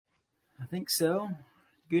I think so.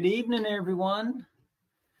 Good evening, everyone.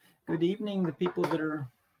 Good evening, the people that are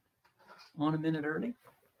on a minute early.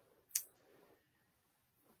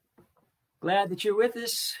 Glad that you're with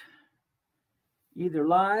us, either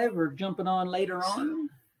live or jumping on later on.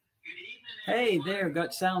 Hey, there,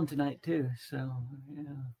 got sound tonight too. So, yeah.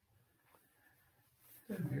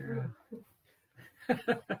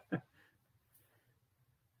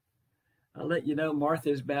 I'll let you know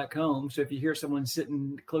Martha's back home. So if you hear someone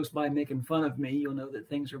sitting close by making fun of me, you'll know that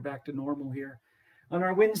things are back to normal here on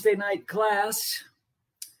our Wednesday night class.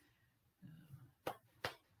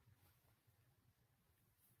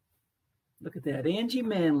 Look at that. Angie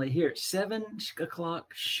Manley here at 7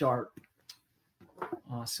 o'clock sharp.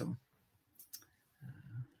 Awesome.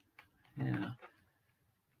 Yeah.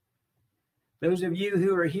 Those of you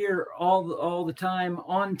who are here all the time,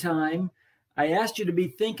 on time, I asked you to be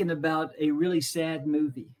thinking about a really sad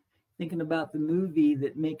movie, thinking about the movie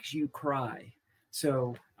that makes you cry.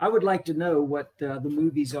 So I would like to know what the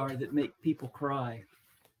movies are that make people cry.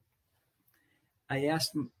 I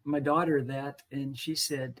asked my daughter that, and she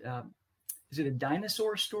said, is it a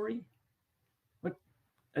dinosaur story? What,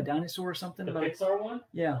 a dinosaur or something? The about Pixar one?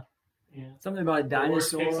 Yeah. Something about a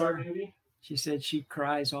dinosaur. The Pixar movie? She said she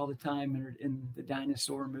cries all the time in the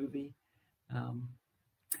dinosaur movie.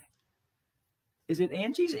 Is it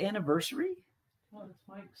Angie's anniversary? Oh, it's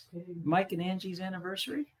Mike's too. Mike and Angie's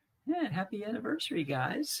anniversary? Yeah, happy anniversary,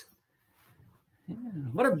 guys. Yeah.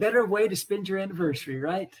 What a better way to spend your anniversary,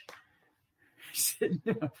 right? Sitting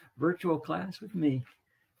in a virtual class with me.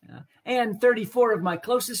 And 34 of my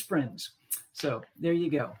closest friends. So there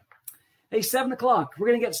you go. Hey, 7 o'clock, we're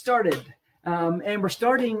going to get started. And we're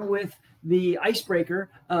starting with the icebreaker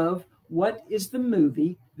of what is the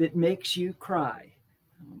movie that makes you cry?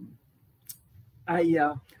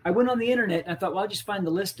 I went on the internet and I thought, well, I'll just find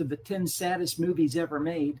the list of the 10 saddest movies ever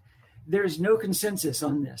made. There's no consensus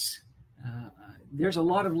on this. There's a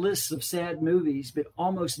lot of lists of sad movies, but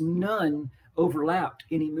almost none overlapped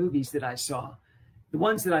any movies that I saw. The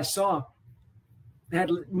ones that I saw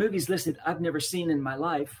had movies listed I've never seen in my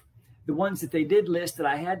life. The ones that they did list that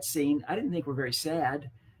I had seen, I didn't think were very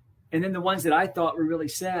sad. And then the ones that I thought were really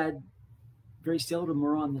sad, very seldom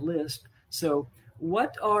were on the list. So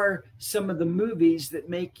what are some of the movies that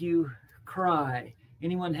make you cry?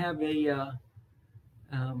 Anyone have a...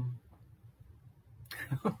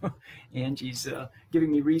 Angie's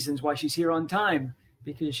giving me reasons why she's here on time,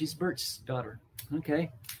 because she's Bert's daughter.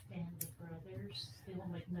 Okay. Band of Brothers, Steel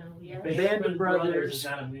Magnolia. Band of Brothers. Is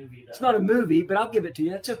not a movie, though. It's not a movie, but I'll give it to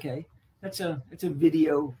you. It's okay. It's a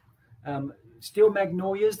video. Steel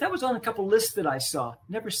Magnolias. That was on a couple lists that I saw.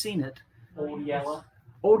 Never seen it. Old Yeller.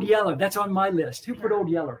 Old Yeller. That's on my list. Who put Old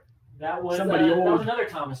Yeller? That was Somebody old. That was another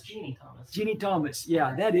Thomas, Jeannie Thomas. Jeannie Thomas.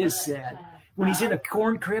 Yeah, that is sad. When he's in a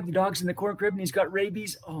corn crib, the dog's in the corn crib, and he's got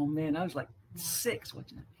rabies. Oh man, I was like 6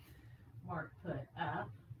 watching it. Mark put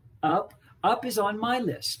Up. Up is on my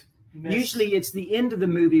list. Usually it's the end of the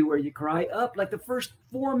movie where you cry. Up, like the first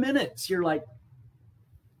 4 minutes, you're like.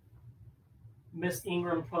 Miss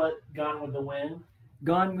Ingram put Gone with the Wind.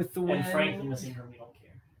 Gone with the Wind. And frankly, Miss Ingram, we don't care.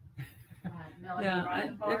 Melanie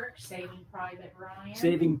Reinhardt, Saving Private Ryan.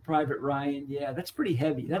 Saving Private Ryan, yeah, that's pretty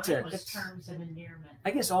heavy. That's Terms of Endearment.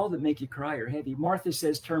 I guess all that make you cry are heavy. Martha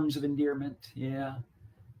says Terms of Endearment. Yeah,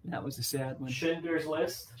 that was a sad one. Schindler's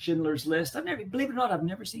List. Schindler's List. Believe it or not, I've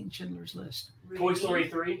never seen Schindler's List. Toy Story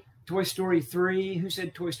 3. Toy Story 3. Who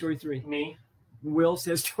said Toy Story 3? Me. Will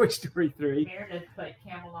says Toy Story 3. Meredith put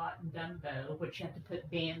Camelot and Dumbo, which you have to put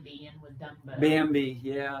Bambi in with Dumbo. Bambi,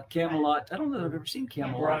 yeah. Camelot. I don't know that I've ever seen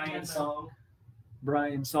Camelot.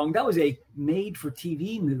 Brian's Song. That was a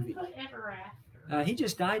made-for-TV movie. Put Ever After. He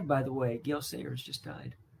just died, by the way. Gail Sayers just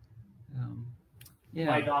died. Yeah.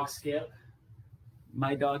 My Dog Skip.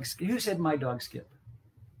 My Dog Skip. Who said My Dog Skip?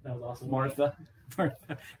 That was awesome. Martha.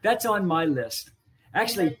 That's on my list.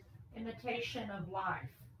 Actually. Imitation of Life.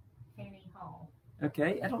 Annie Hall.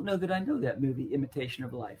 Okay. I don't know that I know that movie, Imitation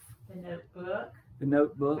of Life. The Notebook. The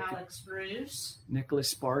Notebook. Alex Bruce. Nicholas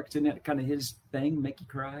Sparks. Isn't that kind of his thing, make you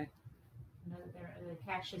cry? No, the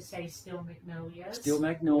Cassius says Steel Magnolias. Steel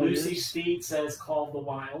Magnolias. Lucy Speed says Call of the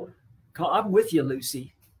Wild. I'm with you,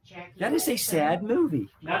 Lucy. Jackie that is a sad movie.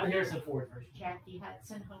 Not the Harrison Ford version. Jackie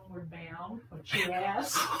Hudson, Homeward Bound. Which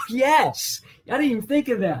yes. Yes. I didn't even think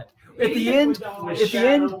of that. At the end,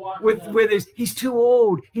 with he's too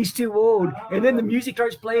old, and then the music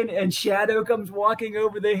starts playing, and Shadow comes walking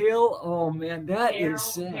over the hill. Oh man, that is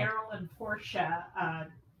sad. Carol and Portia,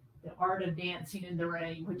 The Art of Dancing in the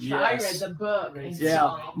Rain, which Yes. I read the book. And Yeah,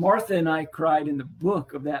 saw. Martha and I cried in the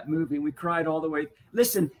book of that movie. We cried all the way.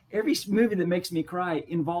 Listen, every movie that makes me cry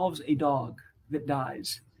involves a dog that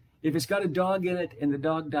dies. If it's got a dog in it and the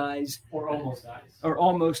dog dies Or almost dies. or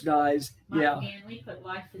almost dies, Mike yeah. Manley put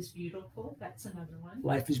Life is Beautiful. That's another one.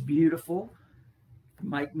 Life is Beautiful,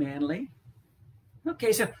 Mike Manley.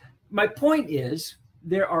 Okay, so my point is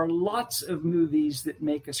there are lots of movies that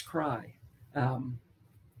make us cry.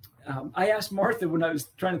 I asked Martha when I was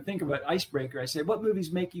trying to think about Icebreaker, I said, what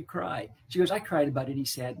movies make you cry? She goes, I cried about any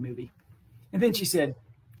sad movie. And then she said,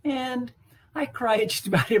 and I cry at just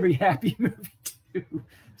about every happy movie too.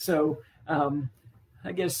 So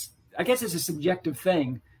I guess it's a subjective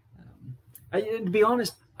thing. To be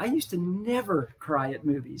honest, I used to never cry at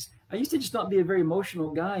movies. I used to just not be a very emotional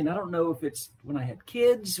guy. And I don't know if it's when I had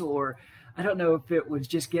kids or I don't know if it was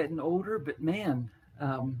just getting older, but man,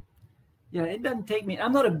 yeah, it doesn't take me.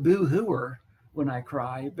 I'm not a boo-hooer when I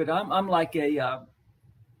cry, but I'm like a,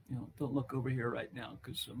 don't look over here right now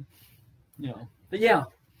because, but yeah.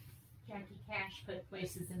 Jackie Cash put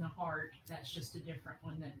Places in the Heart. That's just a different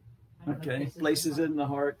one than. I don't know, Okay, Places in the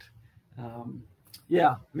Heart.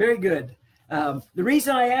 Yeah, very good. The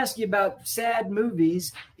reason I ask you about sad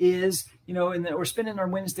movies is, we're spending our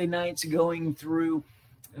Wednesday nights going through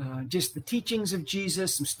just the teachings of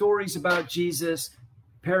Jesus, some stories about Jesus,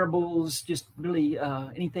 parables, just really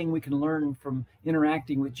anything we can learn from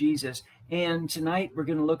interacting with Jesus. And tonight we're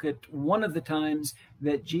going to look at one of the times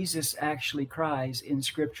that Jesus actually cries in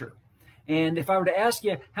Scripture. And if I were to ask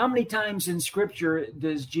you, how many times in Scripture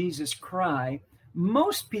does Jesus cry?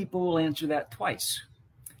 Most people will answer that twice.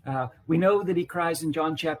 We know that he cries in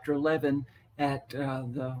John chapter 11 at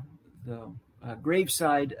the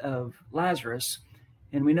graveside of Lazarus.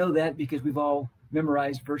 And we know that because we've all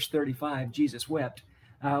memorized verse 35, Jesus wept.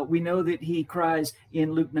 We know that he cries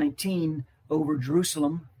in Luke 19 over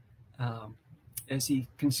Jerusalem as he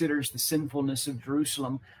considers the sinfulness of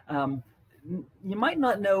Jerusalem. You might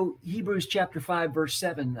not know Hebrews chapter 5, verse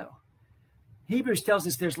 7, though. Hebrews tells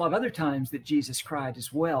us there's a lot of other times that Jesus cried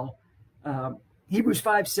as well. Hebrews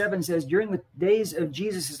 5:7 says, during the days of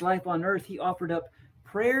Jesus' life on earth, he offered up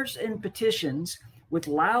prayers and petitions with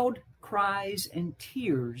loud cries and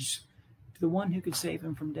tears to the one who could save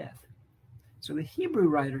him from death. So the Hebrew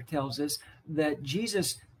writer tells us that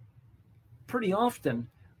Jesus pretty often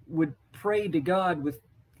would pray to God with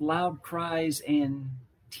loud cries and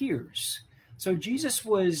tears. So Jesus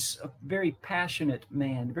was a very passionate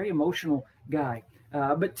man, very emotional guy.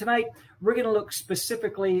 But tonight, we're going to look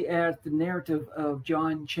specifically at the narrative of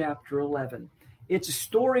John chapter 11. It's a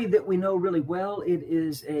story that we know really well. It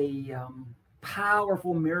is a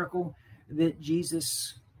powerful miracle that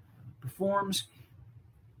Jesus performs.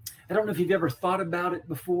 I don't know if you've ever thought about it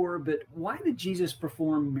before, but why did Jesus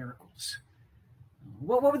perform miracles?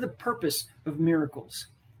 What were the purpose of miracles?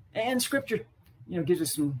 And Scripture, gives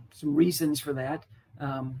us some reasons for that.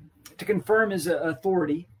 To confirm his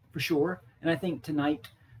authority, for sure. And I think tonight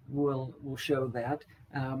will show that.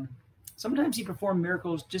 Sometimes he performed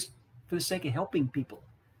miracles just for the sake of helping people.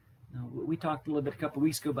 We talked a little bit a couple of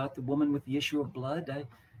weeks ago about the woman with the issue of blood.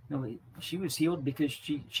 She was healed because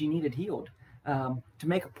she needed healed. To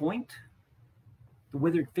make a point, the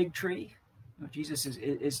withered fig tree, Jesus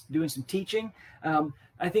is doing some teaching.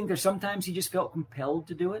 I think there's sometimes he just felt compelled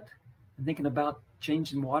to do it. I'm thinking about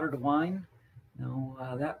changing water to wine.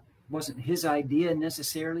 That wasn't his idea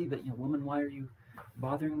necessarily, but woman, why are you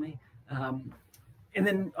bothering me? And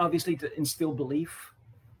then obviously to instill belief.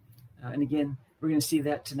 And again, we're going to see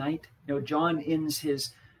that tonight. John ends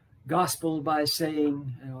his gospel by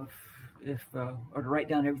saying, if or to write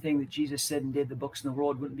down everything that Jesus said and did, the books in the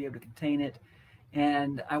world wouldn't be able to contain it.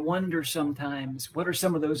 And I wonder sometimes, what are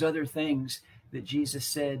some of those other things that Jesus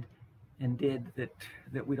said and did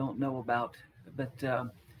that we don't know about? But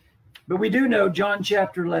we do know John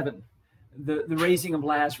chapter 11, the raising of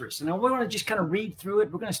Lazarus. And I want to just kind of read through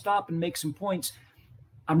it. We're going to stop and make some points.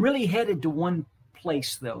 I'm really headed to one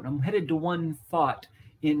place, though. And I'm headed to one thought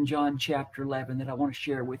in John chapter 11 that I want to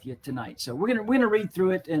share with you tonight. So we're going to read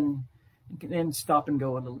through it and stop and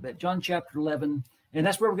go a little bit. John chapter 11. And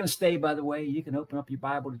that's where we're going to stay, by the way. You can open up your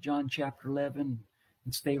Bible to John chapter 11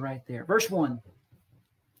 and stay right there. Verse 1.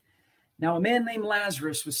 Now a man named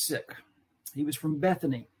Lazarus was sick. He was from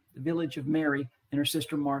Bethany, the village of Mary and her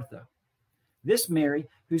sister Martha. This Mary,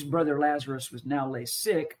 whose brother Lazarus was now lay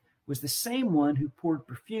sick, was the same one who poured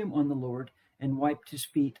perfume on the Lord and wiped his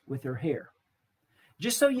feet with her hair.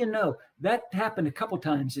 Just so you know, that happened a couple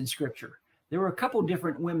times in Scripture. There were a couple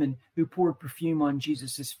different women who poured perfume on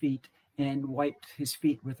Jesus' feet and wiped his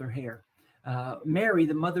feet with her hair. Mary,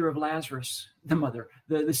 the mother of Lazarus,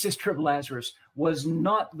 the sister of Lazarus, was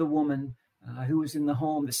not the woman who was in the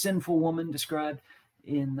home, the sinful woman described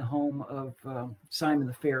in the home of Simon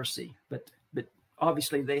the Pharisee. But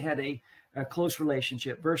obviously they had a a close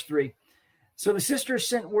relationship. Verse 3. So the sisters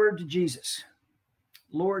sent word to Jesus,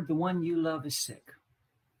 Lord, the one you love is sick.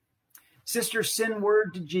 Sisters send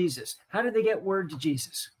word to Jesus. How did they get word to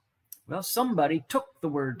Jesus? Well, somebody took the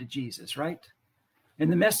word to Jesus, right?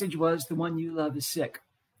 And the message was, the one you love is sick.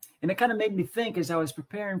 And it kind of made me think as I was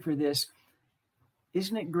preparing for this,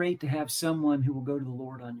 isn't it great to have someone who will go to the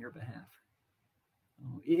Lord on your behalf?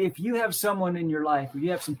 If you have someone in your life, or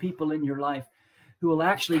you have some people in your life who will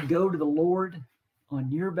actually go to the Lord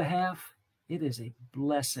on your behalf, it is a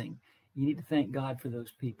blessing. You need to thank God for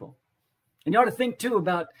those people. And you ought to think, too,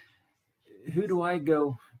 about who do I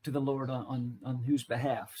go to the Lord on whose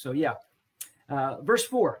behalf? So, verse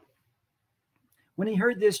 4. When he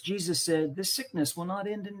heard this, Jesus said, this sickness will not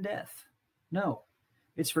end in death. No,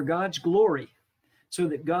 it's for God's glory, so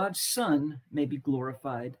that God's Son may be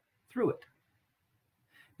glorified through it.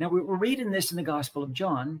 Now, we're reading this in the Gospel of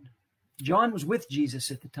John. John was with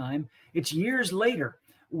Jesus at the time. It's years later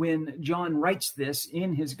when John writes this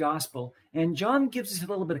in his Gospel. And John gives us a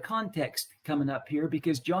little bit of context coming up here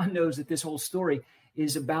because John knows that this whole story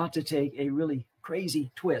is about to take a really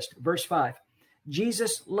crazy twist. Verse 5,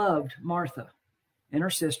 Jesus loved Martha and her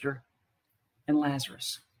sister and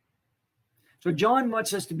Lazarus. So John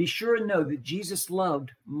wants us to be sure and know that Jesus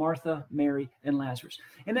loved Martha, Mary, and Lazarus.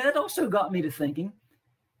 And that also got me to thinking,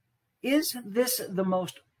 is this the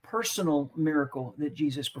most personal miracle that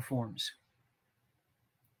Jesus performs?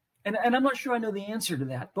 And I'm not sure I know the answer to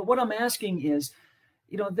that. But what I'm asking is,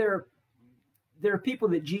 there are people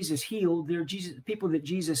that Jesus healed. There are people that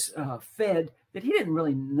Jesus fed that he didn't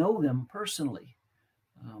really know them personally.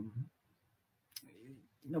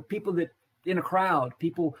 People that in a crowd,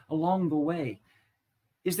 people along the way.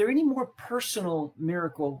 Is there any more personal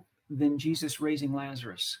miracle than Jesus raising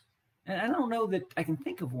Lazarus? And I don't know that I can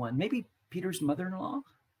think of one. Maybe Peter's mother-in-law.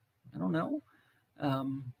 I don't know.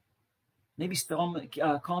 Maybe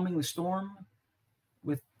calming the storm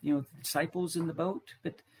with the disciples in the boat.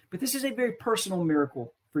 But this is a very personal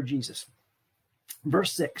miracle for Jesus.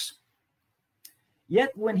 Verse 6.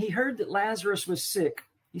 Yet when he heard that Lazarus was sick,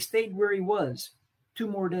 he stayed where he was 2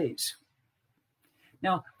 more days.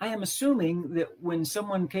 Now, I am assuming that when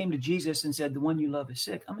someone came to Jesus and said, the one you love is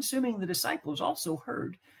sick, I'm assuming the disciples also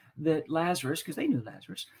heard that Lazarus, because they knew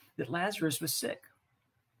Lazarus, that Lazarus was sick.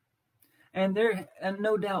 And they're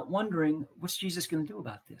no doubt wondering, what's Jesus going to do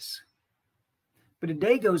about this? But a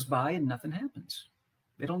day goes by and nothing happens.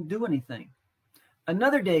 They don't do anything.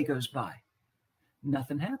 Another day goes by.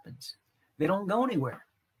 Nothing happens. They don't go anywhere.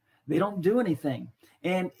 They don't do anything.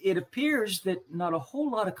 And it appears that not a whole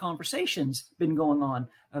lot of conversation's been going on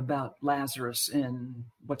about Lazarus and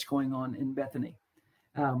what's going on in Bethany.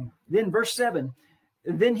 Then verse 7,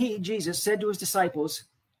 then he, Jesus, said to his disciples,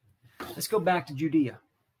 let's go back to Judea.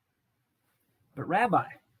 But Rabbi,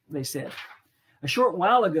 they said, a short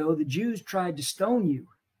while ago, the Jews tried to stone you,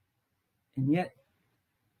 and yet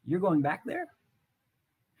you're going back there?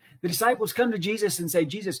 The disciples come to Jesus and say,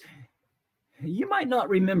 Jesus, you might not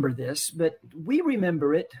remember this, but we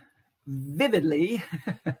remember it vividly.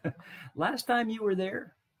 Last time you were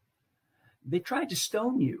there, they tried to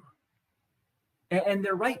stone you. And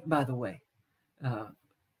they're right, by the way.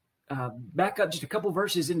 Back up just a couple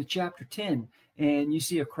verses into chapter 10, and you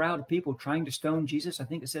see a crowd of people trying to stone Jesus. I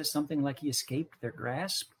think it says something like he escaped their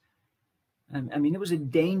grasp. I mean, it was a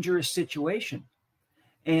dangerous situation.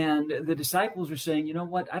 And the disciples were saying, you know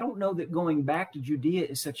what? I don't know that going back to Judea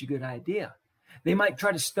is such a good idea. They might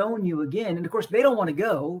try to stone you again. And of course, they don't want to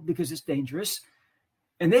go because it's dangerous.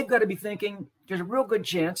 And they've got to be thinking, there's a real good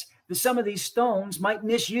chance that some of these stones might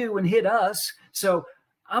miss you and hit us. So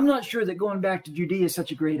I'm not sure that going back to Judea is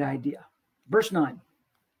such a great idea. Verse 9,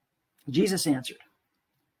 Jesus answered,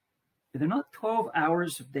 are there not 12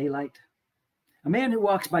 hours of daylight? A man who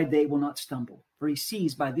walks by day will not stumble, for he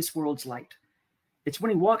sees by this world's light. It's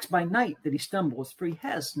when he walks by night that he stumbles, for he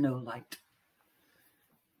has no light.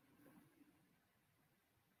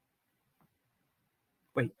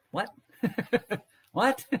 Wait, what?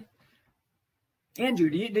 What? Andrew,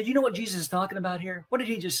 did you know what Jesus is talking about here? What did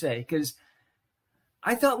he just say? Because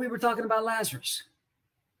I thought we were talking about Lazarus.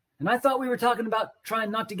 And I thought we were talking about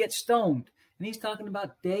trying not to get stoned. And he's talking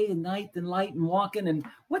about day and night and light and walking. And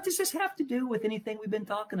what does this have to do with anything we've been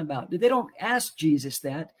talking about? They don't ask Jesus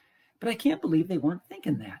that, but I can't believe they weren't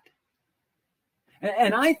thinking that.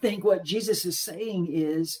 And I think what Jesus is saying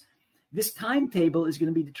is this timetable is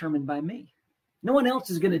going to be determined by me. No one else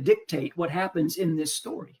is going to dictate what happens in this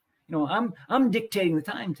story. I'm dictating the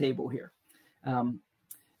timetable here.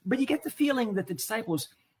 But you get the feeling that the disciples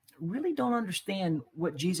really don't understand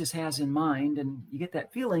what Jesus has in mind. And you get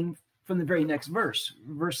that feeling from the very next verse,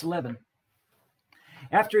 verse 11.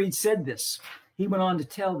 After he'd said this, he went on to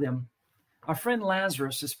tell them, "Our friend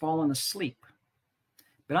Lazarus has fallen asleep,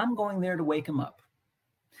 but I'm going there to wake him up."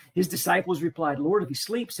 His disciples replied, "Lord, if he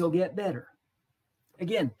sleeps, he'll get better."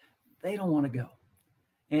 Again, they don't want to go.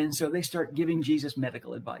 And so they start giving Jesus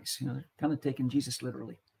medical advice. They're kind of taking Jesus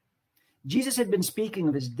literally. Jesus had been speaking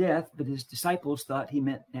of his death, but his disciples thought he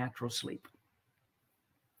meant natural sleep.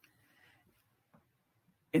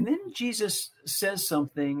 And then Jesus says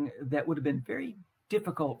something that would have been very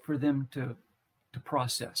difficult for them to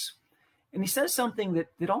process. And he says something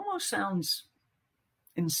that almost sounds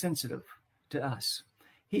insensitive to us.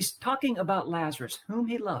 He's talking about Lazarus, whom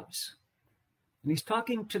he loves. And he's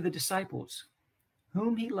talking to the disciples,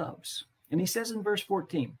 whom he loves. And he says in verse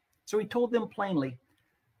 14, "So he told them plainly,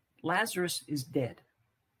 Lazarus is dead.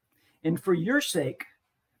 And for your sake,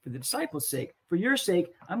 for the disciples' sake, for your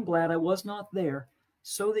sake, I'm glad I was not there,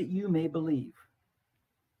 so that you may believe.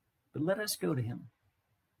 But let us go to him.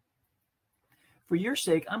 For your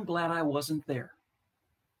sake, I'm glad I wasn't there."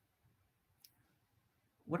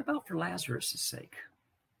 What about for Lazarus' sake?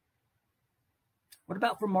 What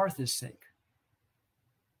about for Martha's sake?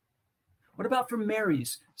 What about for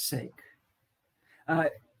Mary's sake?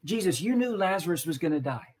 Jesus, you knew Lazarus was going to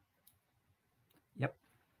die. Yep.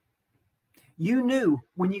 You knew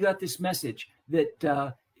when you got this message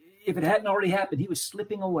that if it hadn't already happened, he was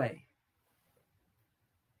slipping away.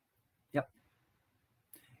 Yep.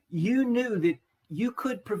 You knew that you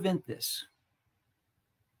could prevent this.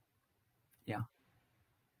 Yeah.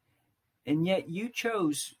 And yet you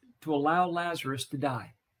chose to allow Lazarus to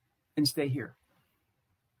die and stay here.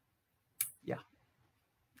 Yeah,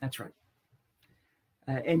 that's right.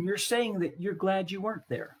 And you're saying that you're glad you weren't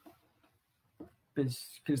there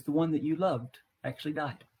because the one that you loved actually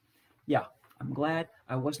died. Yeah, I'm glad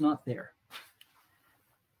I was not there.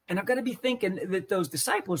 And I've got to be thinking that those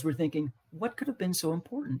disciples were thinking, what could have been so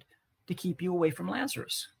important to keep you away from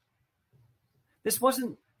Lazarus? This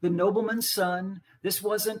wasn't the nobleman's son. This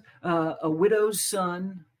wasn't a widow's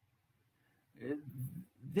son.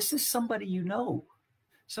 This is somebody you know,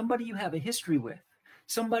 somebody you have a history with,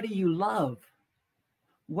 somebody you love.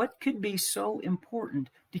 What could be so important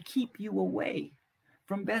to keep you away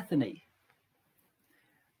from Bethany?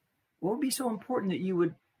 What would be so important that you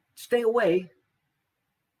would stay away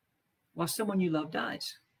while someone you love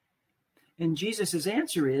dies? And Jesus'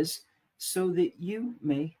 answer is, so that you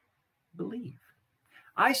may believe.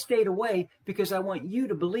 I stayed away because I want you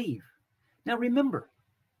to believe. Now remember,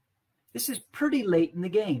 this is pretty late in the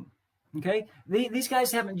game, okay? These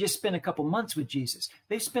guys haven't just spent a couple months with Jesus.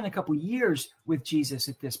 They've spent a couple years with Jesus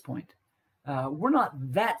at this point. We're not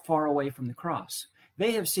that far away from the cross.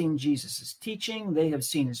 They have seen Jesus' teaching. They have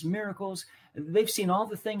seen his miracles. They've seen all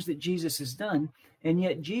the things that Jesus has done, and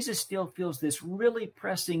yet Jesus still feels this really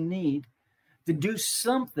pressing need to do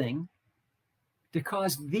something to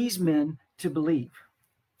cause these men to believe.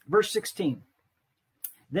 Verse 16,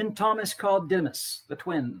 "Then Thomas, called Didymus, the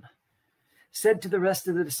twin, said to the rest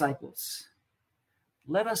of the disciples,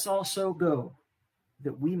 'Let us also go,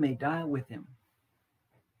 that we may die with him.'"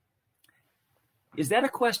 Is that a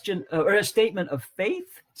question or a statement of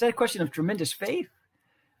faith? Is that a question of tremendous faith?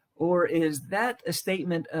 Or is that a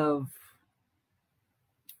statement of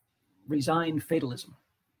resigned fatalism?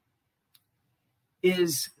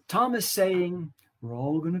 Is Thomas saying, we're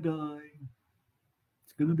all going to die.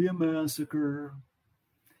 It's going to be a massacre.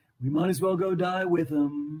 We might as well go die with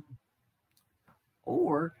them.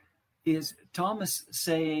 Or is Thomas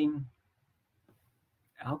saying,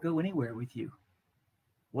 I'll go anywhere with you.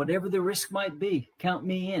 Whatever the risk might be, count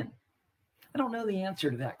me in. I don't know the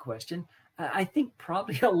answer to that question. I think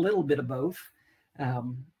probably a little bit of both.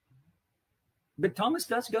 But Thomas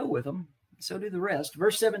does go with them. So do the rest.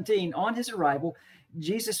 Verse 17, on his arrival,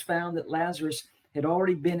 Jesus found that Lazarus had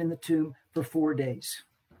already been in the tomb for 4 days.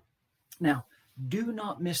 Now, do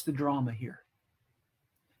not miss the drama here.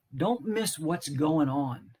 Don't miss what's going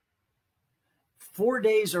on. 4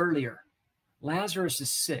 days earlier, Lazarus is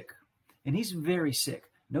sick, and he's very sick.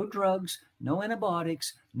 No drugs, no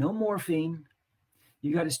antibiotics, no morphine.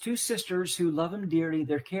 You got his 2 sisters who love him dearly.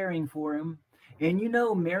 They're caring for him. And you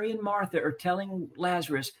know, Mary and Martha are telling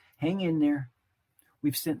Lazarus, hang in there.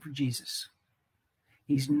 We've sent for Jesus.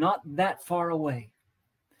 He's not that far away.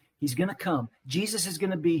 He's going to come. Jesus is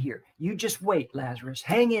going to be here. You just wait, Lazarus.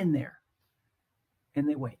 Hang in there. And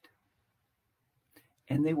they wait.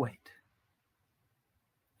 And they wait.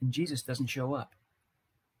 And Jesus doesn't show up.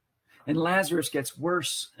 And Lazarus gets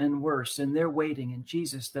worse and worse, and they're waiting, and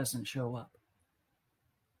Jesus doesn't show up.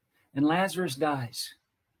 And Lazarus dies,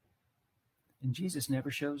 and Jesus never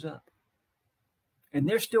shows up. And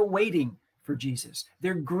they're still waiting for Jesus.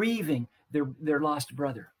 They're grieving. their lost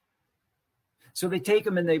brother. So they take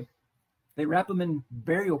him and they wrap him in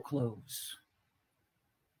burial clothes.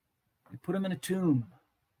 They put him in a tomb.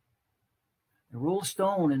 They roll a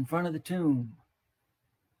stone in front of the tomb.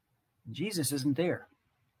 Jesus isn't there.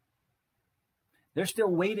 They're still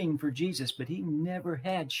waiting for Jesus, but he never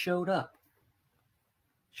had showed up.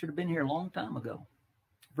 Should have been here a long time ago.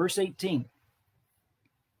 Verse 18.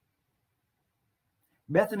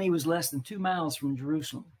 Bethany was less than 2 miles from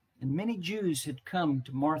Jerusalem, and many Jews had come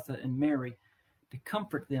to Martha and Mary to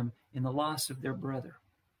comfort them in the loss of their brother.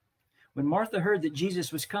 When Martha heard that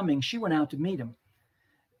Jesus was coming, she went out to meet him,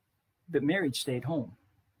 but Mary stayed home.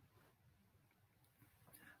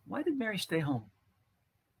 Why did Mary stay home?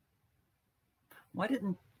 Why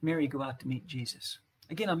didn't Mary go out to meet Jesus?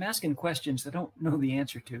 Again, I'm asking questions I don't know the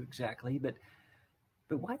answer to exactly, but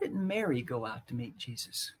why didn't Mary go out to meet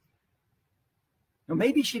Jesus? Now,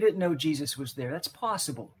 maybe she didn't know Jesus was there. That's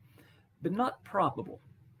possible, but not probable.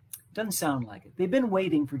 Doesn't sound like it. They've been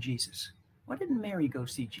waiting for Jesus. Why didn't Mary go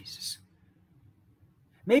see Jesus?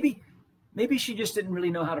 Maybe she just didn't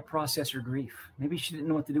really know how to process her grief. Maybe she didn't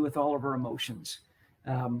know what to do with all of her emotions.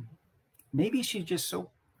 Maybe she's just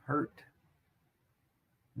so hurt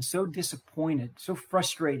and so disappointed, so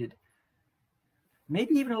frustrated.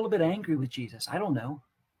 Maybe even a little bit angry with Jesus. I don't know.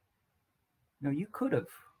 No, you could have.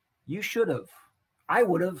 You should have. I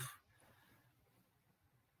would have.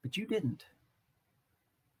 But you didn't.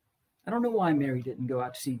 I don't know why Mary didn't go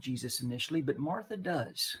out to see Jesus initially, but Martha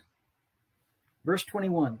does. Verse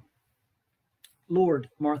 21. Lord,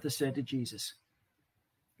 Martha said to Jesus,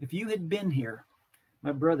 if you had been here,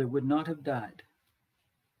 my brother would not have died.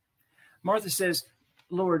 Martha says,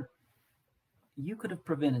 Lord, you could have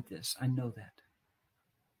prevented this. I know that.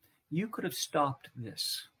 You could have stopped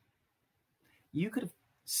this. You could have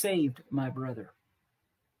saved my brother.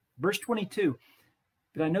 Verse 22,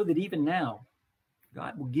 but I know that even now,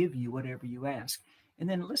 God will give you whatever you ask. And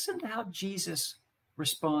then listen to how Jesus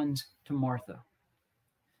responds to Martha.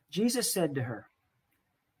 Jesus said to her,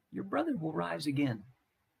 your brother will rise again.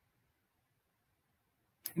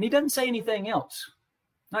 And he doesn't say anything else.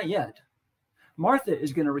 Not yet. Martha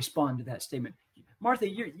is going to respond to that statement. Martha,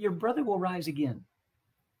 your brother will rise again.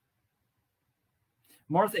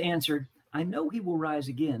 Martha answered, I know he will rise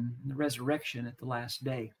again in the resurrection at the last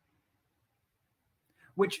day.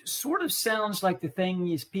 Which sort of sounds like the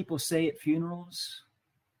thing people say at funerals.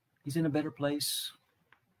 He's in a better place.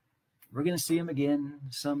 We're going to see him again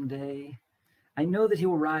someday. I know that he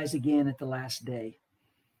will rise again at the last day.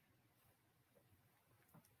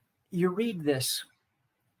 You read this,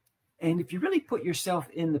 and if you really put yourself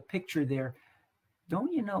in the picture there,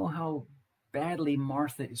 don't you know how badly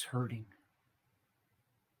Martha is hurting?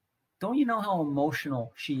 Don't you know how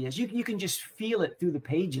emotional she is? You can just feel it through the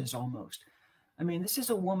pages almost. I mean, this is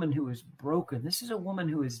a woman who is broken. This is a woman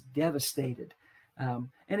who is devastated. And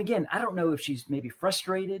again, I don't know if she's maybe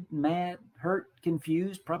frustrated, mad, hurt,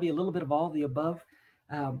 confused, probably a little bit of all the above.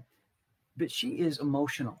 But she is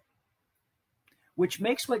emotional, which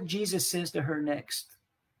makes what Jesus says to her next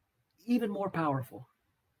even more powerful.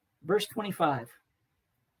 Verse 25,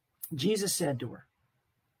 Jesus said to her,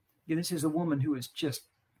 this is a woman who is just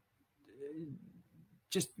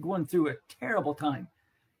going through a terrible time.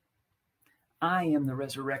 I am the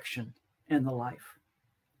resurrection and the life.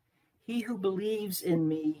 He who believes in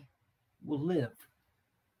me will live,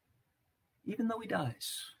 even though he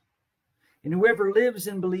dies. And whoever lives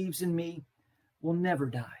and believes in me will never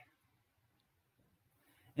die.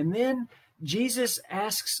 And then Jesus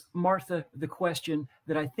asks Martha the question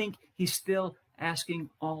that I think he's still asking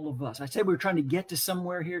all of us. I said we were trying to get to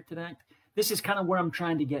somewhere here tonight. This is kind of where I'm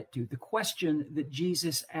trying to get to. The question that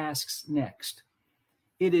Jesus asks next.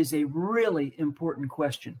 It is a really important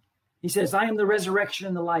question. He says, I am the resurrection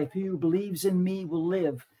and the life. He who believes in me will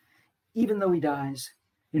live, even though he dies.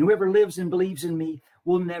 And whoever lives and believes in me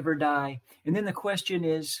will never die. And then the question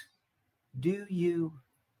is, do you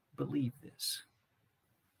believe this?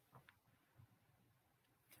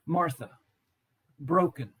 Martha,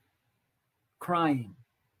 broken, crying,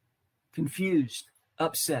 confused,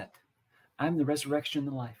 upset. I'm the resurrection and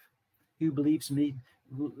the life. He who believes in me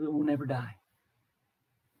will never die.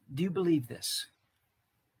 Do you believe this?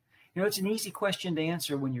 You know, it's an easy question to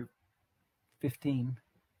answer when you're 15.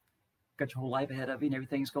 Got your whole life ahead of you and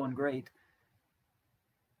everything's going great.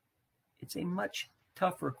 It's a much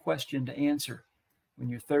tougher question to answer when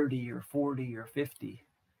you're 30 or 40 or 50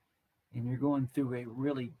 and you're going through a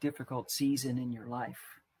really difficult season in your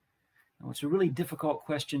life. Now, it's a really difficult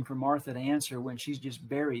question for Martha to answer when she's just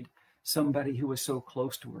buried somebody who was so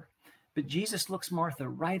close to her. But Jesus looks Martha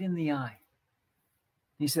right in the eye.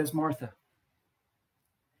 He says, Martha,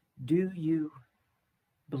 Do you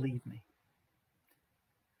believe me?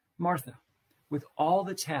 Martha, with all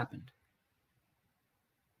that's happened,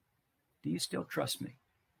 do you still trust me?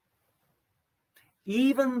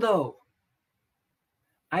 Even though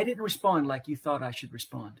I didn't respond like you thought I should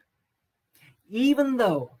respond. Even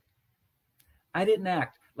though I didn't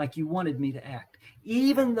act like you wanted me to act.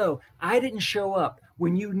 Even though I didn't show up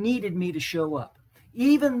when you needed me to show up.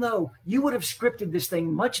 Even though you would have scripted this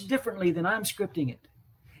thing much differently than I'm scripting it.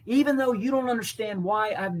 Even though you don't understand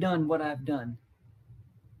why I've done what I've done.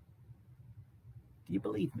 Do you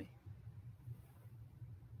believe me?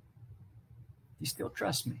 Do you still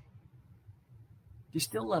trust me? Do you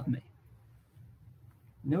still love me?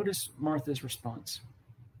 Notice Martha's response.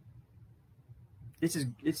 It's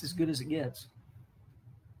as good as it gets.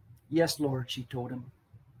 Yes, Lord, she told him.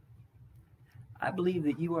 I believe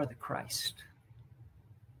that you are the Christ,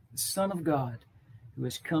 the Son of God, who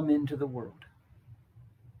has come into the world.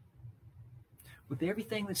 With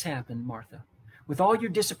everything that's happened, Martha, with all your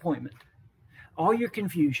disappointment, all your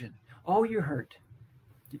confusion, all your hurt,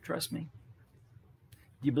 do you trust me?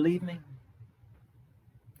 Do you believe me?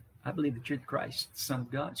 I believe that you're the Christ, the Son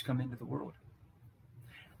of God, who's come into the world.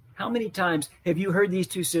 How many times have you heard these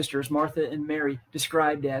two sisters, Martha and Mary,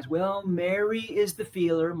 described as, well, Mary is the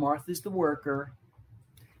feeler, Martha's the worker.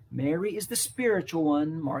 Mary is the spiritual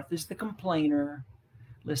one, Martha's the complainer.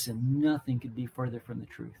 Listen, nothing could be further from the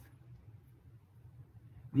truth.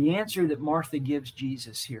 The answer that Martha gives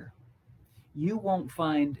Jesus here, you won't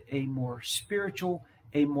find a more spiritual,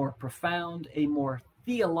 a more profound, a more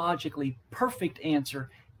theologically perfect answer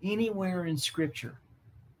anywhere in Scripture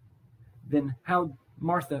than how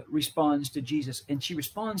Martha responds to Jesus. And she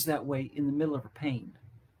responds that way in the middle of her pain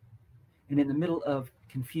and in the middle of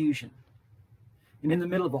confusion and in the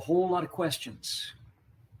middle of a whole lot of questions.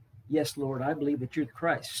 Yes, Lord, I believe that you're the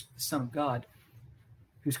Christ, the Son of God,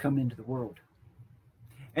 who's come into the world.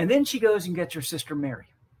 And then she goes and gets her sister Mary.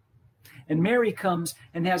 And Mary comes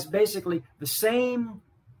and has basically the same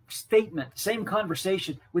statement, same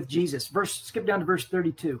conversation with Jesus. Skip down to verse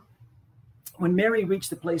 32. When Mary reached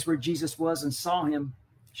the place where Jesus was and saw him,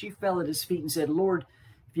 she fell at his feet and said, Lord,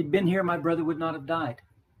 if you'd been here, my brother would not have died.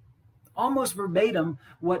 Almost verbatim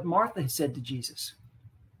what Martha said to Jesus.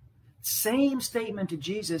 Same statement to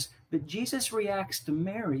Jesus, but Jesus reacts to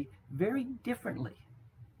Mary very differently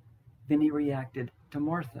than he reacted to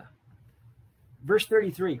Martha. Verse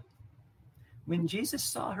 33. When Jesus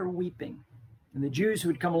saw her weeping, and the Jews who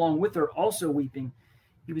had come along with her also weeping,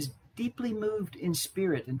 he was deeply moved in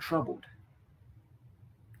spirit and troubled.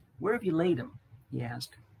 Where have you laid him? He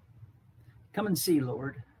asked. Come and see,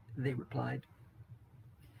 Lord, they replied.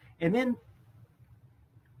 And then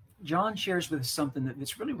John shares with us something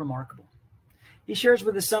that's really remarkable. He shares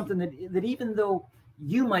with us something that even though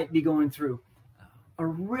you might be going through a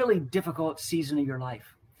really difficult season of your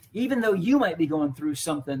life, even though you might be going through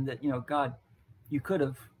something that, God, you could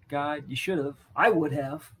have, God, you should have, I would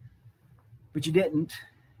have, but you didn't.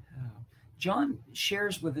 John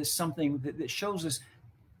shares with us something that shows us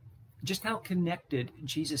just how connected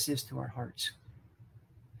Jesus is to our hearts.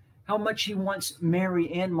 How much he wants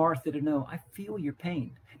Mary and Martha to know, I feel your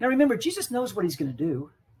pain. Now remember, Jesus knows what he's going to do.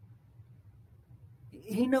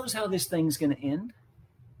 He knows how this thing's going to end.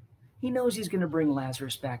 He knows he's going to bring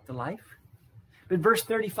Lazarus back to life. But verse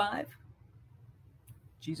 35,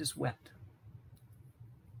 Jesus wept.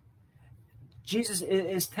 Jesus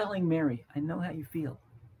is telling Mary, I know how you feel.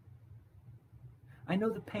 I know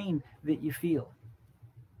the pain that you feel.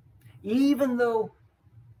 Even though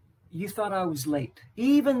you thought I was late,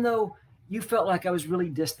 even though you felt like I was really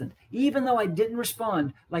distant, even though I didn't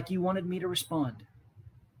respond like you wanted me to respond,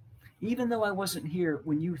 even though I wasn't here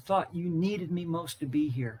when you thought you needed me most to be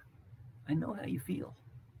here, I know how you feel.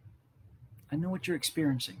 I know what you're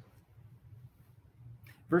experiencing.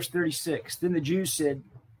 Verse 36, then the Jews said,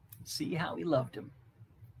 see how he loved him.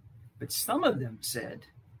 But some of them said,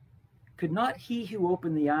 could not he who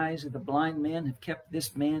opened the eyes of the blind man have kept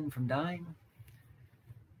this man from dying?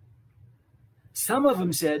 Some of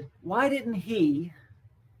them said, why didn't he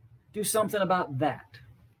do something about that?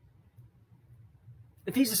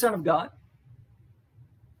 If he's the Son of God,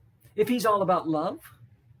 if he's all about love,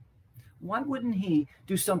 why wouldn't he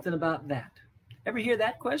do something about that? Ever hear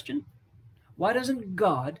that question? Why doesn't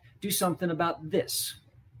God do something about this?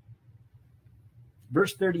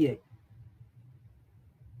 Verse 38.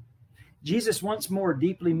 Jesus, once more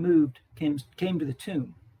deeply moved, came to the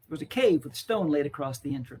tomb. There was a cave with a stone laid across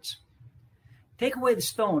the entrance. Take away the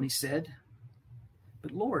stone, he said.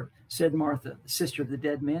 But Lord, said Martha, the sister of the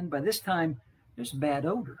dead man, by this time there's a bad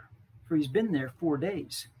odor, for he's been there 4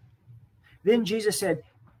 days. Then Jesus said,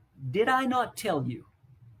 did I not tell you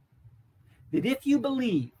that if you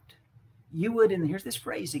believed, you would, and here's this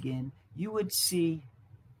phrase again, you would see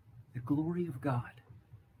the glory of God.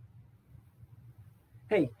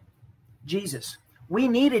 Hey, Jesus, we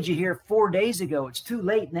needed you here 4 days ago. It's too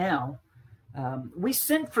late now. We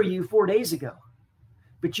sent for you 4 days ago,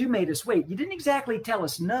 but you made us wait. You didn't exactly tell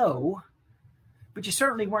us no, but you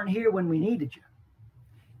certainly weren't here when we needed you.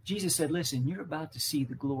 Jesus said, listen, you're about to see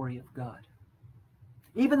the glory of God.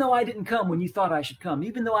 Even though I didn't come when you thought I should come,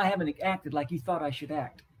 even though I haven't acted like you thought I should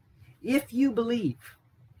act, if you believe,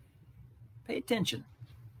 pay attention,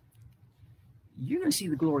 you're going to see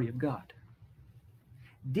the glory of God.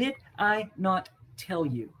 Did I not tell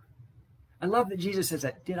you? I love that Jesus says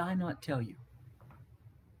that. Did I not tell you?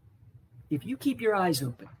 If you keep your eyes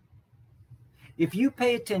open, if you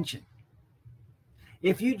pay attention,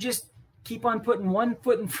 if you just keep on putting one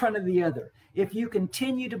foot in front of the other, if you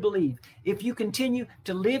continue to believe, if you continue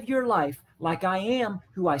to live your life like I am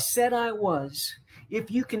who I said I was,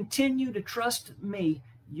 if you continue to trust me,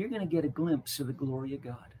 you're going to get a glimpse of the glory of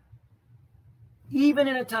God. Even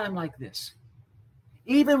in a time like this,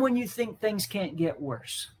 even when you think things can't get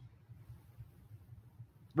worse.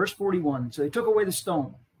 Verse 41, so they took away the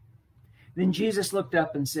stone. Then Jesus looked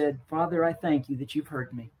up and said, Father, I thank you that you've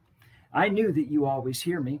heard me. I knew that you always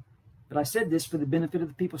hear me, but I said this for the benefit of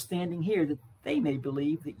the people standing here, that they may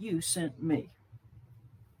believe that you sent me.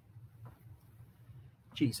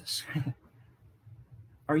 Jesus,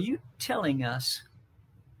 are you telling us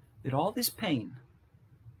that all this pain,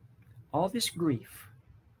 all this grief,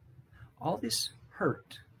 all this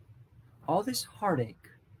hurt, all this heartache,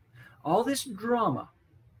 all this drama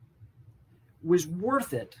was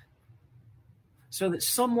worth it so that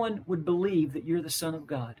someone would believe that you're the Son of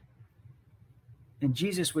God? And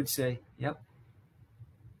Jesus would say, yep,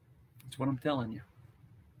 that's what I'm telling you.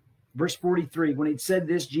 Verse 43, when he'd said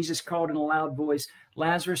this, Jesus called in a loud voice,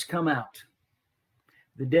 Lazarus, come out.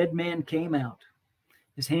 The dead man came out,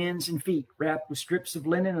 his hands and feet wrapped with strips of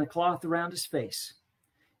linen and a cloth around his face.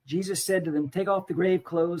 Jesus said to them, take off the grave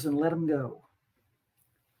clothes and let him go.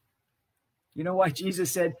 You know why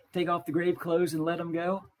Jesus said, take off the grave clothes and let him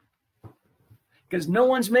go? Because no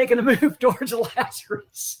one's making a move towards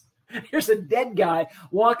Lazarus. Here's a dead guy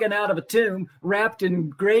walking out of a tomb wrapped in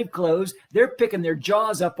grave clothes. They're picking their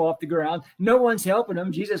jaws up off the ground. No one's helping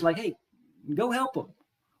them. Jesus is like, hey, go help them.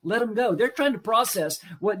 Let them go. They're trying to process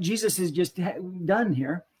what Jesus has just done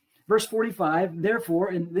here. Verse 45, therefore,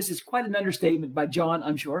 and this is quite an understatement by John,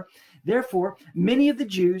 I'm sure. Therefore, many of the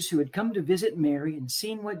Jews who had come to visit Mary and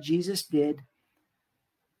seen what Jesus did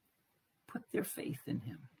put their faith in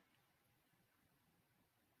him.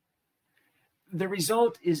 The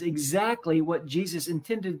result is exactly what Jesus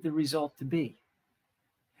intended the result to be.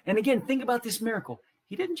 And again, think about this miracle.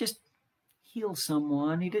 He didn't just heal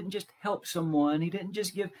someone. He didn't just help someone. He didn't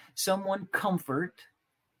just give someone comfort.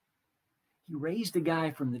 He raised a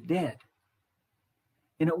guy from the dead.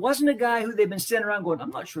 And it wasn't a guy who they've been sitting around going, I'm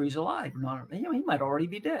not sure he's alive. He might already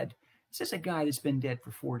be dead. It's just a guy that's been dead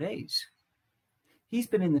for 4 days. He's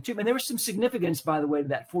been in the tomb. And there was some significance, by the way, to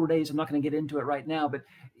that 4 days. I'm not going to get into it right now, but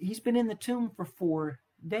he's been in the tomb for 4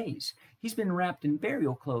 days. He's been wrapped in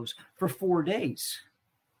burial clothes for 4 days.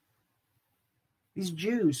 These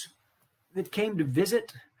Jews that came to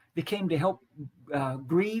visit, that came to help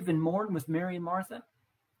grieve and mourn with Mary and Martha,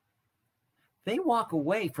 they walk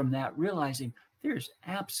away from that realizing there's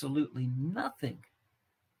absolutely nothing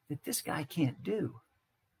that this guy can't do.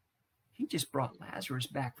 He just brought Lazarus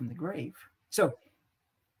back from the grave. So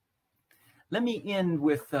let me end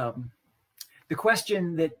with the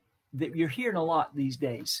question that you're hearing a lot these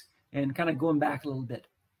days, and kind of going back a little bit.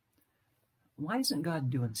 Why isn't God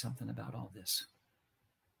doing something about all this?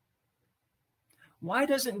 Why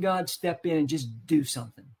doesn't God step in and just do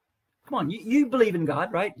something? Come on, you believe in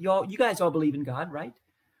God, right? You guys all believe in God, right?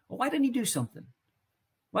 Well, why didn't he do something?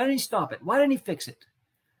 Why didn't he stop it? Why didn't he fix it?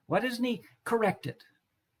 Why doesn't he correct it?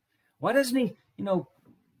 Why doesn't he,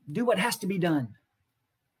 do what has to be done?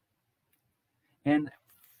 And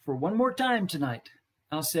for one more time tonight,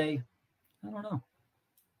 I'll say, I don't know.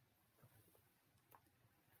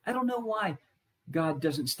 I don't know why God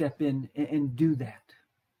doesn't step in and do that,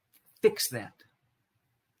 fix that.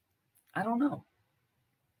 I don't know.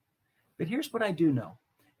 But here's what I do know.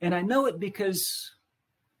 And I know it because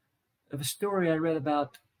of a story I read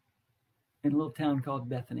about in a little town called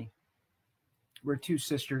Bethany, where 2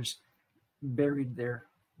 sisters buried their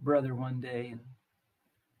brother one day, and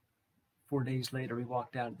 4 days later he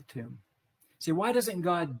walked out of the tomb. See, why doesn't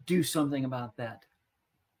God do something about that?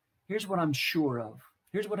 Here's what I'm sure of.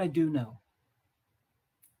 Here's what I do know.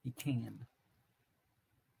 He can.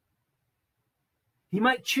 He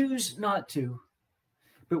might choose not to,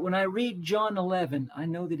 But when I read John 11, I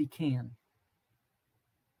know that he can.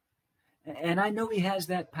 And I know he has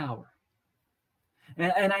that power.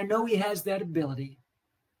 And I know he has that ability.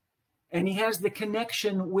 And he has the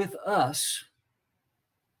connection with us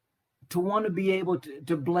to want to be able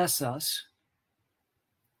to bless us.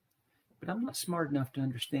 But I'm not smart enough to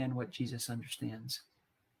understand what Jesus understands.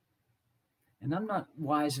 And I'm not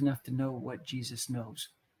wise enough to know what Jesus knows.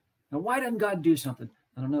 Now, why doesn't God do something?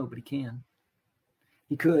 I don't know, but he can.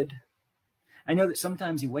 He could. I know that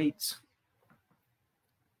sometimes he waits.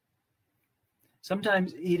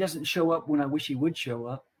 Sometimes he doesn't show up when I wish he would show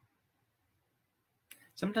up.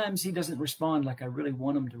 Sometimes he doesn't respond like I really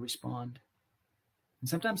want him to respond. And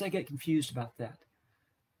sometimes I get confused about that.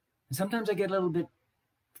 And sometimes I get a little bit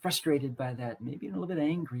frustrated by that, maybe a little bit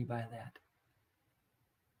angry by that.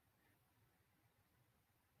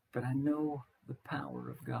 But I know the power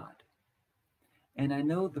of God. And I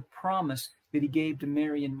know the promise that he gave to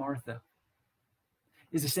Mary and Martha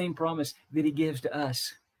is the same promise that he gives to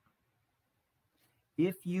us.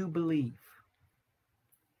 If you believe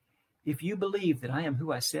that I am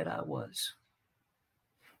who I said I was,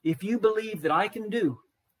 if you believe that I can do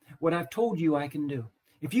what I've told you I can do,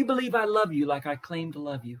 if you believe I love you like I claim to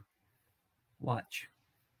love you, watch.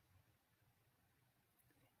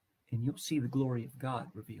 And you'll see the glory of God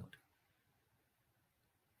revealed.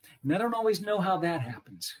 And I don't always know how that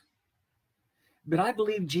happens. But I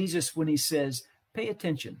believe Jesus when he says, pay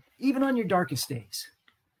attention, even on your darkest days,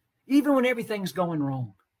 even when everything's going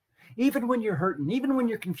wrong, even when you're hurting, even when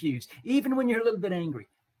you're confused, even when you're a little bit angry.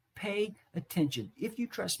 Pay attention. If you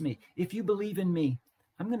trust me, if you believe in me,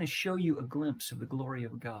 I'm going to show you a glimpse of the glory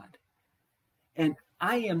of God. And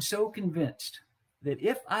I am so convinced that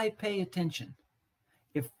if I pay attention,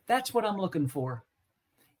 if that's what I'm looking for,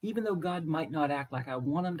 even though God might not act like I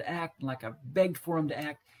want him to act, like I've begged for him to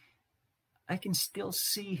act, I can still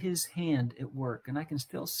see his hand at work, and I can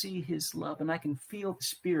still see his love, and I can feel the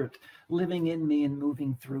Spirit living in me and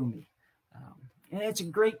moving through me. And it's a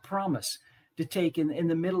great promise to take in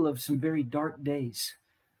the middle of some very dark days.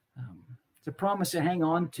 It's a promise to hang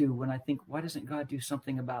on to when I think, why doesn't God do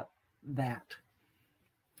something about that?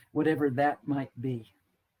 Whatever that might be.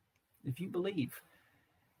 If you believe,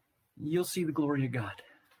 you'll see the glory of God.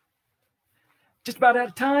 Just about out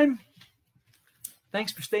of time.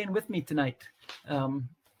 Thanks for staying with me tonight. A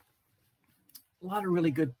lot of really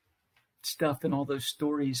good stuff in all those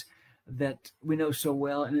stories that we know so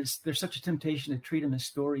well. And there's such a temptation to treat them as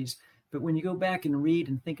stories. But when you go back and read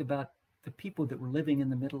and think about the people that were living in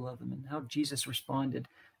the middle of them and how Jesus responded,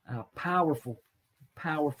 powerful,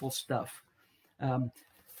 powerful stuff. I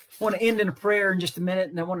want to end in a prayer in just a minute.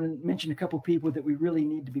 And I want to mention a couple of people that we really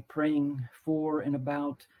need to be praying for and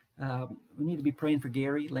about. We need to be praying for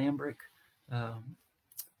Gary Lambrick.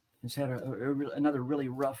 He's had another really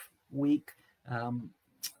rough week. The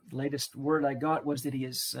latest word I got was that he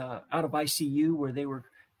is out of ICU, where they were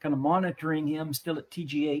kind of monitoring him, still at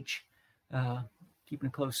TGH, keeping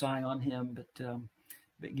a close eye on him.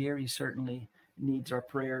 But Gary certainly needs our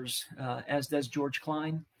prayers, as does George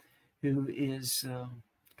Klein, who is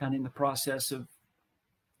kind of in the process of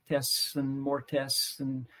tests and more tests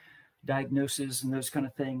and diagnosis and those kind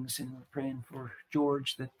of things. And we're praying for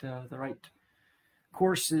George that the right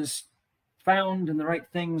course is found and the right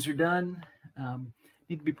things are done.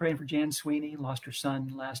 Need to be praying for Jan Sweeney, lost her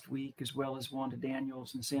son last week, as well as Wanda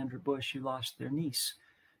Daniels and Sandra Bush, who lost their niece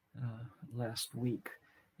last week.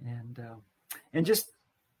 And just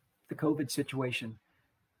the COVID situation.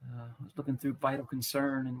 I was looking through Vital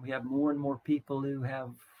Concern, and we have more and more people who have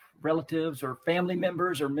relatives or family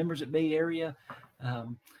members or members at Bay Area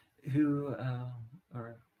who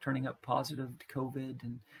are turning up positive to COVID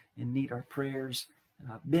and need our prayers.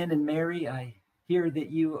 Ben and Mary, I hear that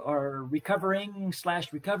you are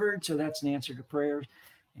recovering/recovered, so that's an answer to prayers.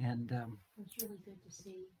 And it's really good to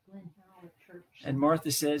see Glenn Howe at church. And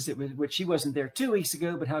Martha says it was, which she wasn't there 2 weeks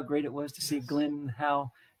ago, but how great it was to see Glenn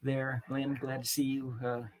Howe there. Glenn, glad to see you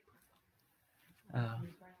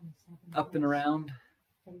up and around.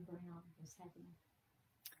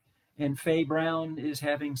 And Faye Brown is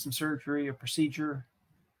having some surgery, a procedure.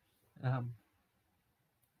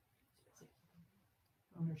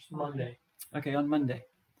 Monday. Okay, on Monday.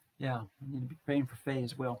 Yeah, I need to be praying for Faye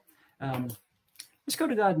as well. Let's go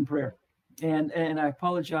to God in prayer. And I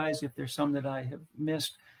apologize if there's some that I have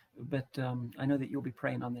missed, but I know that you'll be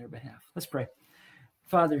praying on their behalf. Let's pray.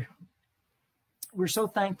 Father, we're so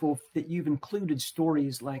thankful that you've included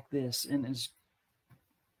stories like this, and as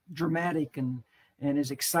dramatic and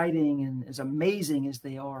as exciting and as amazing as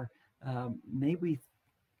they are, may we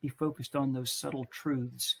be focused on those subtle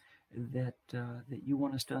truths that you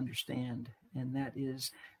want us to understand and that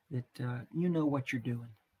is that you know what you're doing.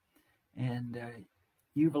 And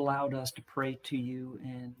you've allowed us to pray to you,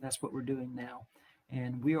 and that's what we're doing now.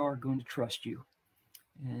 And we are going to trust you,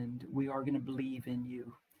 and we are going to believe in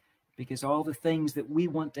you, because all the things that we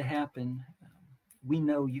want to happen, we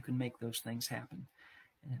know you can make those things happen.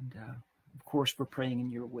 And of course, we're praying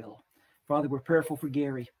in your will. Father, we're prayerful for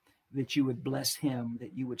Gary, that you would bless him,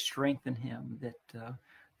 that you would strengthen him, that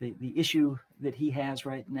the issue that he has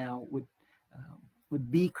right now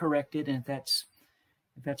would be corrected. And if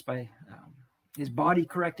that's by his body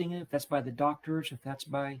correcting it, if that's by the doctors, if that's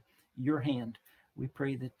by your hand, we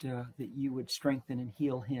pray that you would strengthen and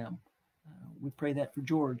heal him. We pray that for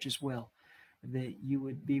George as well, that you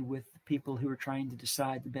would be with people who are trying to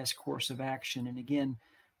decide the best course of action. And again,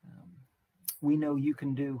 we know you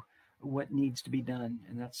can do what needs to be done,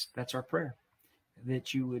 and that's our prayer,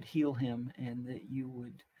 that you would heal him and that you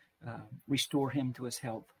would restore him to his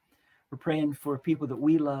health. We're praying for people that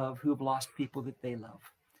we love who have lost people that they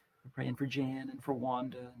love. We're praying for Jan and for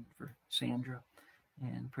Wanda and for Sandra,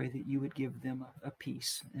 and pray that you would give them a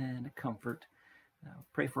peace and a comfort.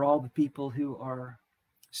 Pray for all the people who are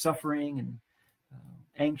suffering and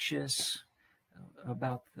anxious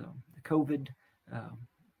about the COVID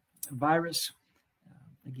virus.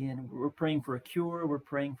 Again, we're praying for a cure. We're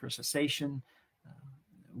praying for cessation.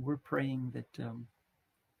 We're praying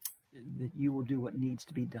that you will do what needs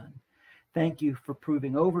to be done. Thank you for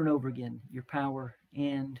proving over and over again your power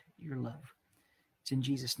and your love. It's in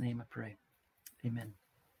Jesus' name I pray. Amen.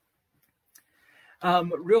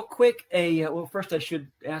 Real quick, well, first I should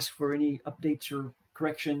ask for any updates or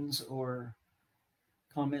corrections or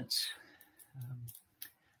comments.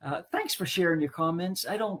 Thanks for sharing your comments.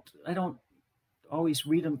 I don't always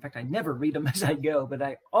read them. In fact, I never read them as I go, but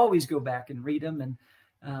I always go back and read them,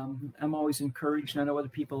 and I'm always encouraged, and I know other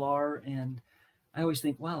people are, and I always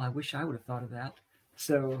think, wow, I wish I would have thought of that.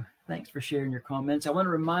 So thanks for sharing your comments. I want to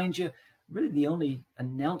remind you, really the only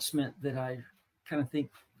announcement that I kind of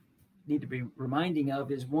think need to be reminding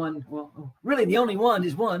of is one, well, really the only one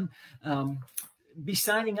is one, be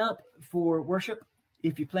signing up for worship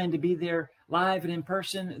if you plan to be there live and in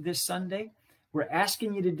person this Sunday. We're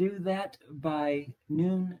asking you to do that by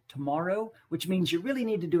noon tomorrow, which means you really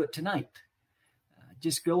need to do it tonight.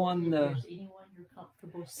 Just go on the...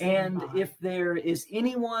 And if there is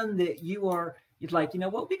anyone that you'd like,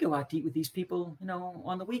 what, we go out to eat with these people,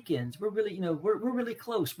 on the weekends. We're really, we're really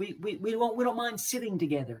close. We don't mind sitting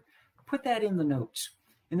together. Put that in the notes.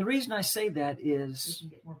 And the reason I say that is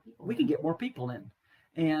we can get more people in.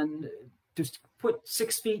 And just put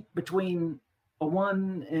 6 feet between a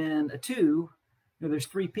 1 and a 2, there's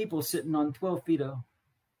 3 people sitting on 12 feet of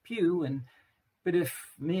pew. But if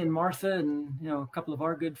me and Martha and, a couple of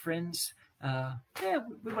our good friends,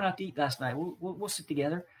 we went out to eat last night. We'll sit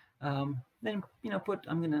together. Then,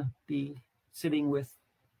 I'm going to be sitting with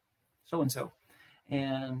so-and-so.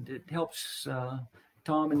 And it helps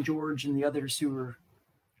Tom and George and the others who are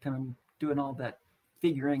kind of doing all that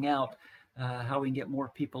figuring out how we can get more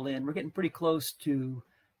people in. We're getting pretty close to,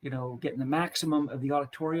 getting the maximum of the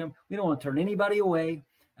auditorium. We don't want to turn anybody away.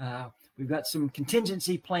 We've got some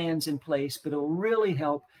contingency plans in place, but it'll really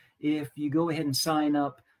help if you go ahead and sign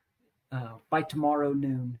up by tomorrow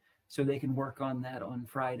noon so they can work on that on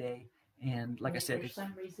Friday. And like I said, if for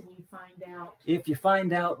some reason you find out, if you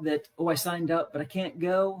find out that, I signed up, but I can't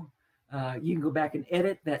go, you can go back and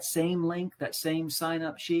edit that same link, that same sign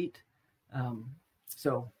up sheet.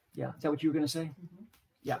 So yeah, is that what you were going to say? Mm-hmm.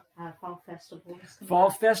 Yeah. Fall Festival.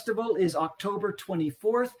 Fall Festival is October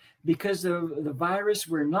 24th. Because of the virus,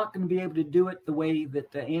 we're not going to be able to do it the way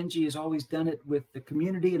that Angie has always done it with the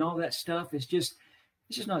community and all that stuff. It's just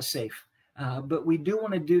not safe. But we do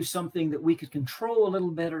want to do something that we could control a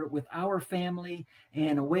little better with our family,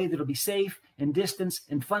 and a way that'll be safe and distance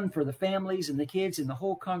and fun for the families and the kids and the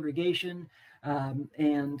whole congregation.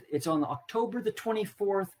 And it's on October the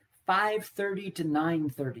 24th, 5:30 to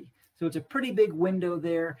 9:30. So it's a pretty big window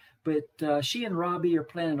there, but she and Robbie are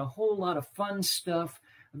planning a whole lot of fun stuff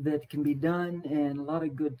that can be done, and a lot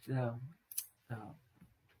of good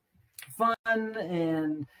fun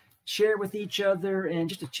and share with each other, and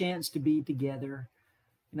just a chance to be together.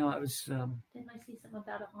 I was... Didn't I see something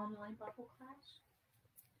about an online Bible class?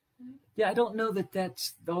 Yeah, I don't know that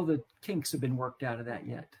that's... all the kinks have been worked out of that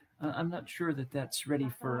yet. I'm not sure that that's ready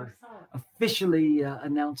for officially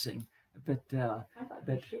announcing. But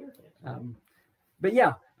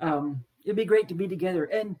yeah, it'd be great to be together.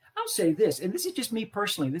 And I'll say this, and this is just me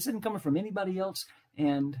personally. This isn't coming from anybody else.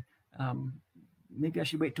 And maybe I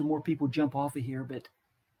should wait till more people jump off of here. But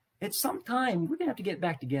at some time, we're going to have to get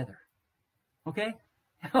back together. Okay?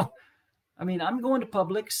 I mean, I'm going to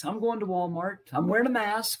Publix. I'm going to Walmart. I'm wearing a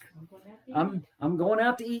mask. I'm going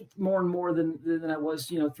out to eat more and more than I was,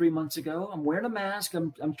 3 months ago. I'm wearing a mask.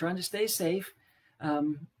 I'm trying to stay safe.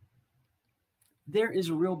 There is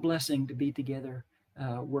a real blessing to be together,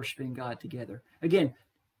 worshiping God together. Again,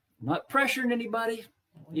 not pressuring anybody.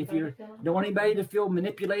 If you don't want anybody to feel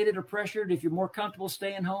manipulated or pressured, if you're more comfortable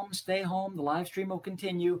staying home, stay home. The live stream will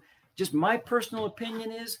continue. Just my personal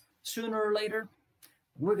opinion is sooner or later,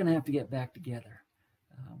 we're going to have to get back together.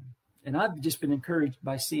 And I've just been encouraged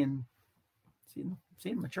by seeing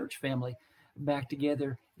my church family back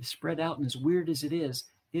together, spread out. And as weird as it is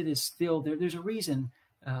still there. There's a reason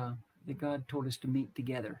that God told us to meet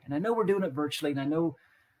together. And I know we're doing it virtually, and I know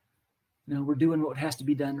we're doing what has to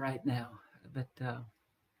be done right now. But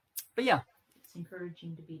yeah. It's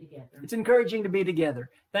encouraging to be together. It's encouraging to be together.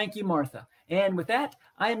 Thank you, Martha. And with that,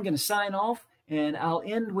 I am going to sign off, and I'll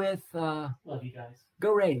end with love you guys.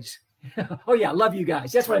 Go Rays. Oh, yeah, love you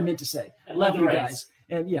guys. That's what I meant to say. And Love you Rays. guys.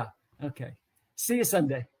 And yeah, okay. See you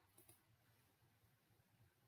Sunday.